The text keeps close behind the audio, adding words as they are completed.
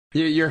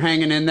You're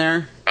hanging in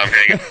there. I'm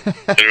hanging.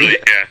 Literally,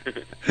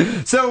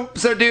 yeah. So,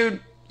 dude,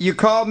 you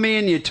called me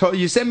and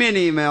you sent me an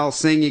email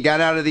saying you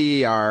got out of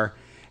the ER,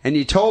 and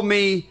you told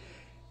me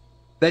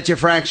that you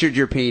fractured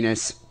your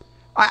penis.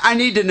 I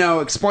need to know.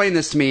 Explain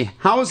this to me.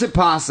 How is it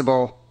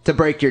possible to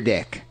break your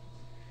dick?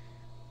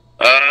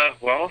 Well,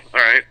 all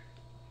right.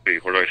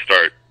 Wait, where do I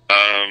start?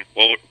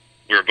 Well,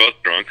 we were both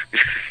drunk.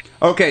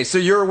 Okay, so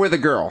you were with a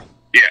girl.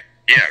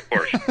 Yeah, of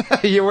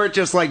course. You weren't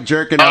just like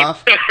jerking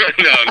off.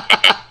 No.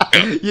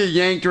 You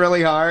yanked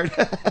really hard.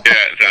 Yeah,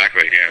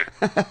 exactly. Yeah.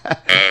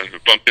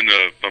 Bumped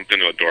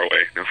into a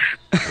doorway. No.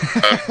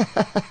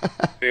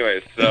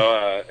 Anyways,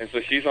 so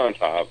she's on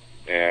top,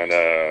 and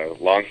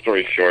long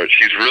story short,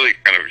 she's really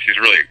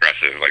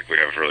aggressive. Like, we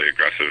have really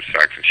aggressive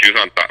sex, and she was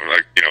on top.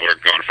 Like, we're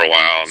going for a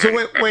while.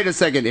 So wait a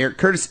second here,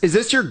 Curtis. Is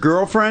this your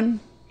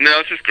girlfriend? No,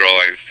 it's this girl.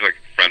 It's like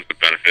friends with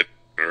benefit.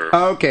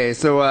 Okay,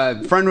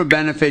 so friend with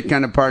benefit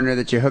kind of partner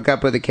that you hook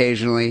up with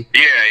occasionally.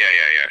 Yeah.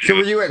 So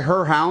were you at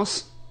her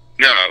house?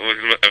 No, it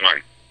was at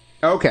mine.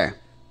 Okay.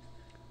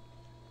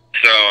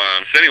 So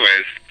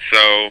anyways,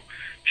 so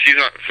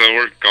so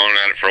we're going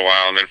at it for a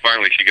while, and then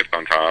finally she gets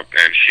on top,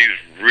 and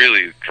she's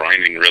really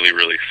grinding really,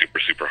 really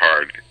super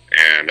hard.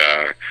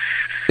 And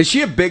is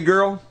she a big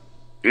girl?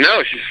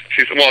 No, she's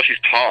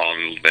tall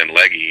and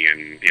leggy,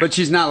 and but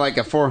she's not like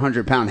a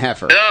 400-pound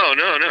heifer. No.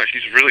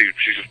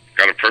 She's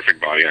got a perfect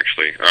body,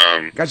 actually.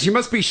 God, she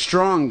must be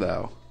strong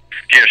though.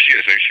 Yeah, she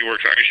is. She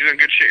works. I mean, she's in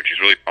good shape. She's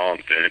really tall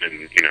and thin,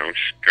 and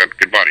she's got a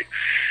good body.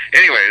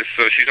 Anyways,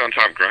 so she's on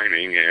top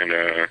grinding,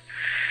 and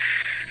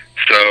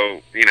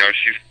so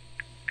she's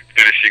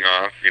finishing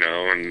off,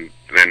 and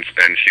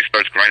she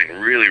starts grinding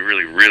really,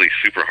 really, really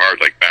super hard,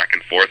 like back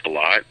and forth a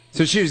lot.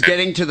 So she was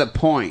getting to the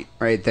point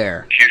right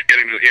there. She's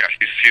getting to,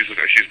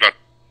 she's about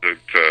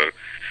to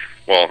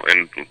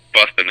and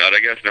bust a nut, I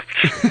guess. No.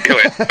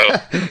 Anyway, so,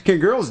 can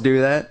girls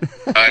do that?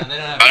 I don't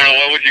know.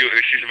 What would you?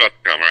 She's about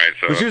to come, right?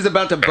 So well, she was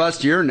about to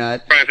bust your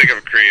nut. I'm trying to think of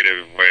a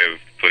creative way of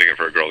putting it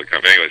for a girl to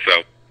come. Anyway,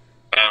 so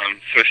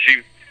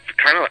she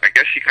kind of, I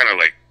guess she kind of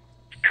like,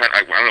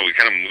 I don't know. We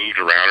kind of moved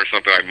around or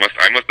something. I must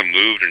have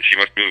moved, and she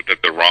must have moved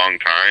at the wrong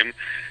time.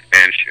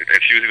 And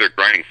she was either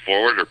grinding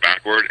forward or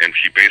backward, and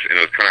it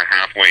was kind of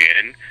halfway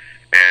in,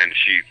 and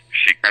she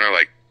kind of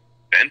like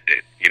bent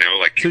it,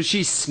 like. So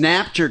she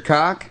snapped your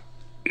cock?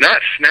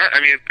 Not snap.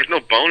 I mean, there's no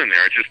bone in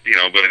there. It's just,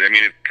 but I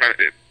mean, it kind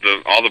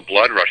of all the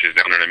blood rushes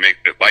down there and it makes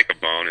it like a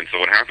bone. And so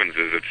what happens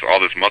is it's all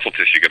this muscle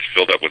tissue gets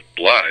filled up with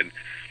blood,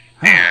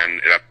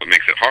 and that's what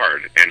makes it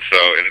hard. And so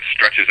it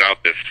stretches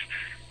out this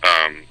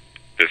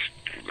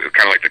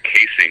kind of like the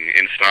casing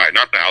inside,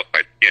 not the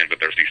outside skin, but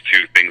there's these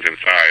two things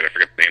inside. I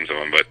forget the names of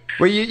them, but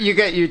well,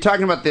 you're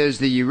talking about there's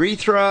the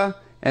urethra.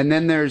 And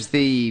then there's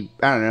the,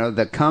 I don't know,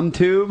 the cum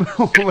tube?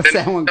 What's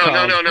that one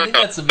called? No. I think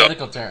that's a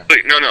medical term.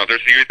 No,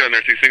 there's the urethra and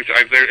there's these things.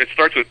 It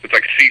starts with, it's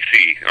like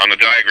CC. On the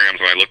diagrams,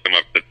 when I look them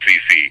up, it's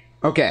CC.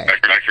 Okay.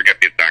 I forget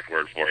the exact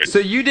word for it. So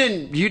you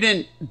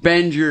didn't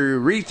bend your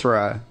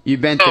urethra, you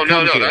bent the cum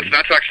tube. No,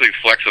 that's actually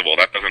flexible.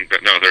 That doesn't,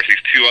 no, there's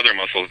these two other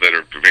muscles that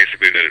are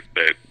basically,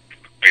 that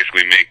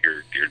basically make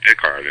your dick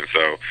hard. And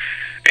so,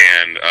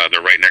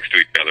 they're right next to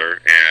each other.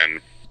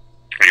 And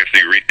I guess the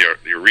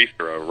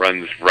urethra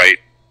runs right,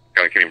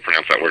 I can't even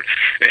pronounce that word.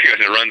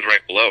 It runs right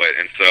below it,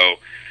 and so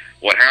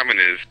what happened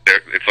is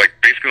it's like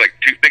basically like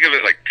think of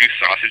it like two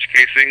sausage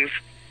casings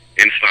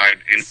inside.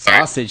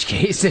 Sausage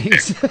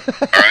casings.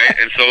 All right,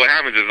 and so what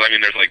happens is, I mean,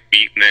 there's like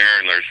meat in there,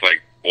 and there's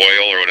like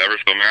oil or whatever.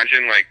 So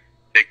imagine like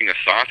taking a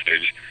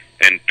sausage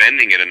and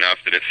bending it enough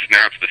that it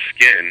snaps the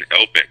skin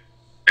open,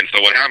 and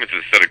so what happens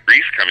is, instead of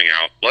grease coming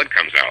out, blood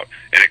comes out,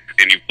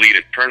 and you bleed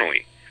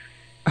internally.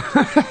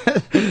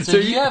 So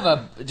you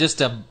have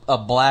just a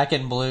black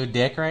and blue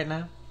dick right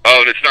now?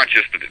 Oh, it's not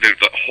just there's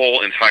the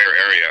whole entire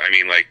area. I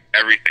mean, like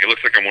everything. It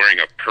looks like I'm wearing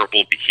a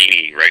purple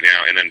bikini right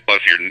now, and then plus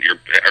your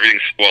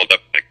everything's swelled up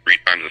like 3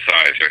 times the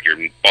size. Like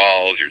your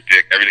balls, your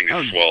dick, everything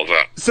just swells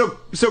up.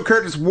 So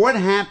Curtis, what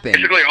happened?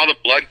 Basically, all the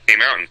blood came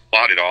out and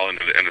clotted all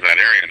into that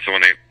area. And so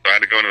I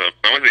had to go into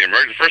I went to the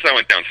emergency. First, I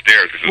went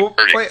downstairs because it was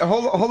hurting. Wait,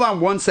 hold on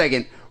 1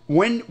 second.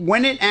 When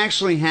it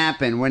actually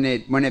happened, when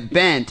it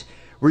bent,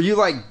 were you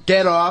like,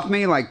 get off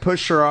me, like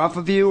push her off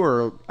of you,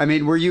 or I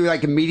mean, were you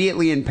like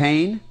immediately in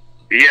pain?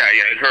 Yeah,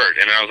 it hurt,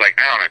 and I was like,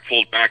 ow, and I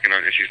pulled back, and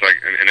she's like,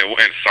 and it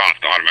went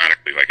soft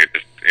automatically, like it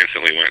just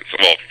instantly went. So,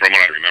 well, from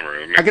what I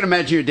remember, I can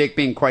imagine your dick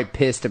being quite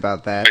pissed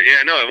about that. But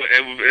yeah, no,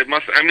 it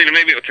must. I mean,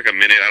 maybe it took a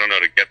minute, I don't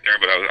know, to get there,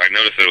 but I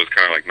noticed that it was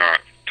kind of like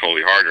not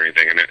totally hard or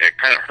anything, and it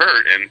kind of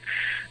hurt, and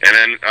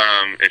then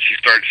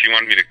she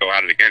wanted me to go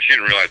at it again. She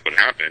didn't realize what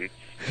happened.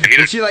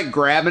 Was she like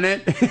grabbing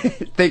it,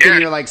 thinking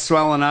you're like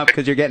swelling up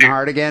because you're getting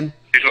hard again?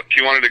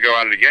 She wanted to go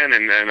at it again,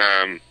 and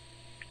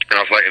I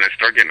was like, and it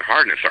started getting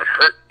hard, and it started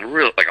hurting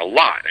really, like a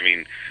lot. I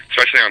mean,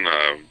 especially on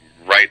the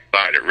right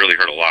side, it really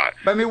hurt a lot.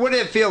 But I mean, what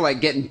did it feel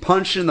like? Getting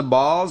punched in the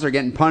balls or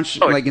getting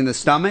punched like in the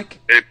stomach?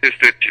 It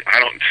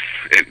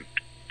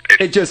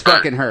just hurt.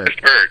 fucking hurt. It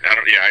hurt. I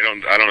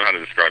don't know how to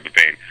describe the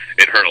pain.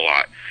 It hurt a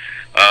lot.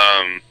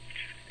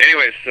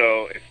 Anyway,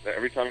 so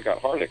every time it got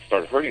hard, it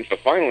started hurting. So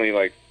finally,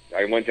 like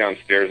I went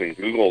downstairs and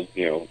Googled,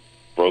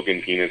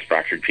 broken penis,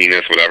 fractured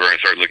penis, whatever, and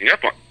started looking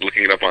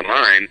it up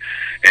online,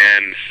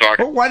 and saw.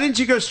 Well, why didn't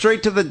you go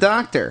straight to the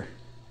doctor?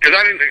 Because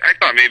I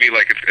thought maybe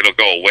it'll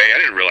go away. I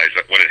didn't realize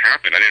that what had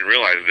happened. I didn't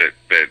realize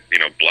that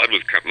blood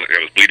was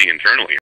bleeding internally.